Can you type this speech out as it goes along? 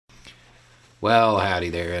Well, howdy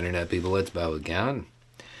there, Internet people. It's Bo again.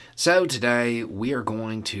 So, today we are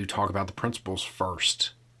going to talk about the Principles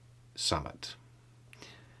First Summit.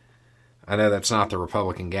 I know that's not the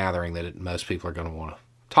Republican gathering that most people are going to want to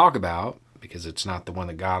talk about because it's not the one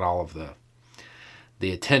that got all of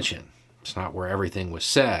the attention. It's not where everything was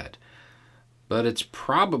said. But it's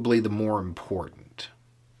probably the more important.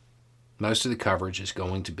 Most of the coverage is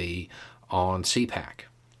going to be on CPAC.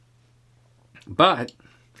 But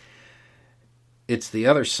it's the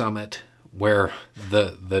other summit where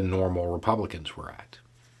the normal Republicans were at.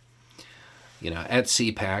 You know, at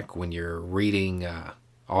CPAC, when you're reading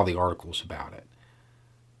all the articles about it,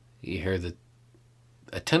 you hear that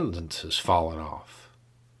attendance has fallen off.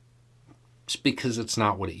 It's because it's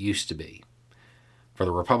not what it used to be. For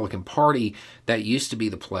the Republican Party, that used to be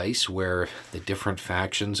the place where the different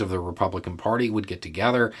factions of the Republican Party would get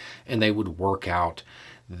together and they would work out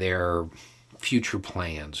their future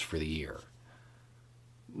plans for the year.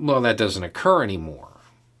 Well, that doesn't occur anymore,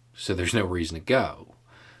 so there's no reason to go,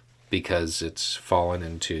 because it's fallen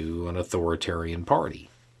into an authoritarian party.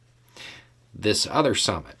 This other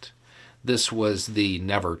summit, this was the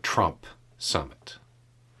Never Trump Summit,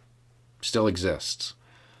 still exists.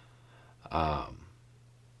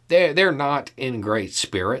 They're not in great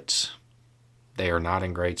spirits. They are not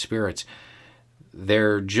in great spirits.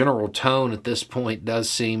 Their general tone at this point does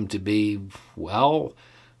seem to be, well,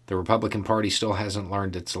 the Republican Party still hasn't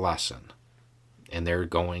learned its lesson, and they're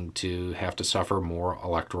going to have to suffer more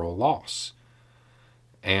electoral loss.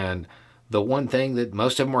 And the one thing that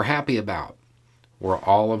most of them were happy about were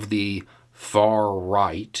all of the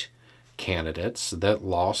far-right candidates that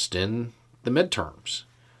lost in the midterms.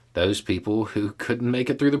 Those people who couldn't make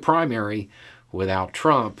it through the primary without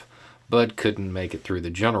Trump, but couldn't make it through the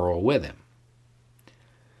general with him.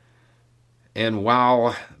 And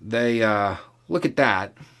while they look at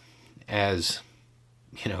that as,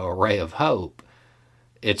 a ray of hope,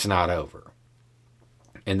 it's not over.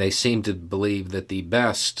 And they seem to believe that the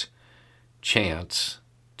best chance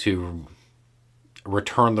to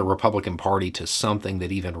return the Republican Party to something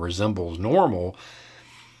that even resembles normal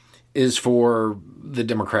is for the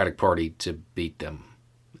Democratic Party to beat them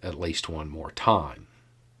at least one more time.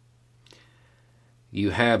 You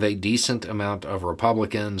have a decent amount of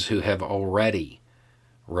Republicans who have already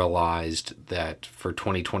realized that for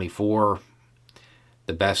 2024,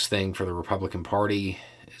 the best thing for the Republican Party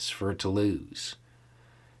is for it to lose.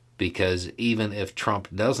 Because even if Trump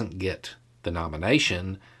doesn't get the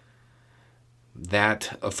nomination,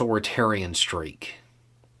 that authoritarian streak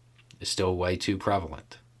is still way too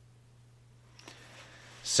prevalent.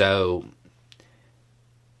 So,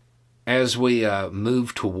 as we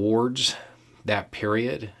move towards that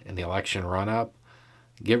period in the election run-up,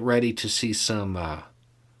 get ready to see some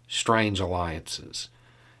strange alliances,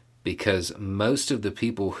 because most of the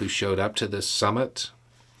people who showed up to this summit,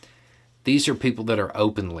 these are people that are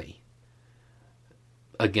openly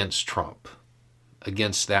against Trump,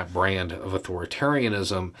 against that brand of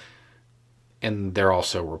authoritarianism, and they're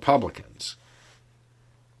also Republicans.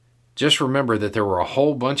 Just remember that there were a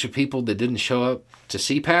whole bunch of people that didn't show up to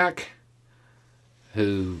CPAC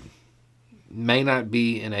who may not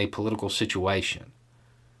be in a political situation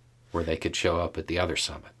where they could show up at the other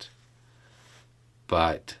summit.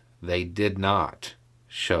 But they did not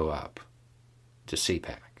show up to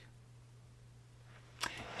CPAC.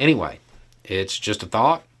 Anyway, it's just a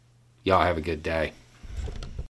thought. Y'all have a good day.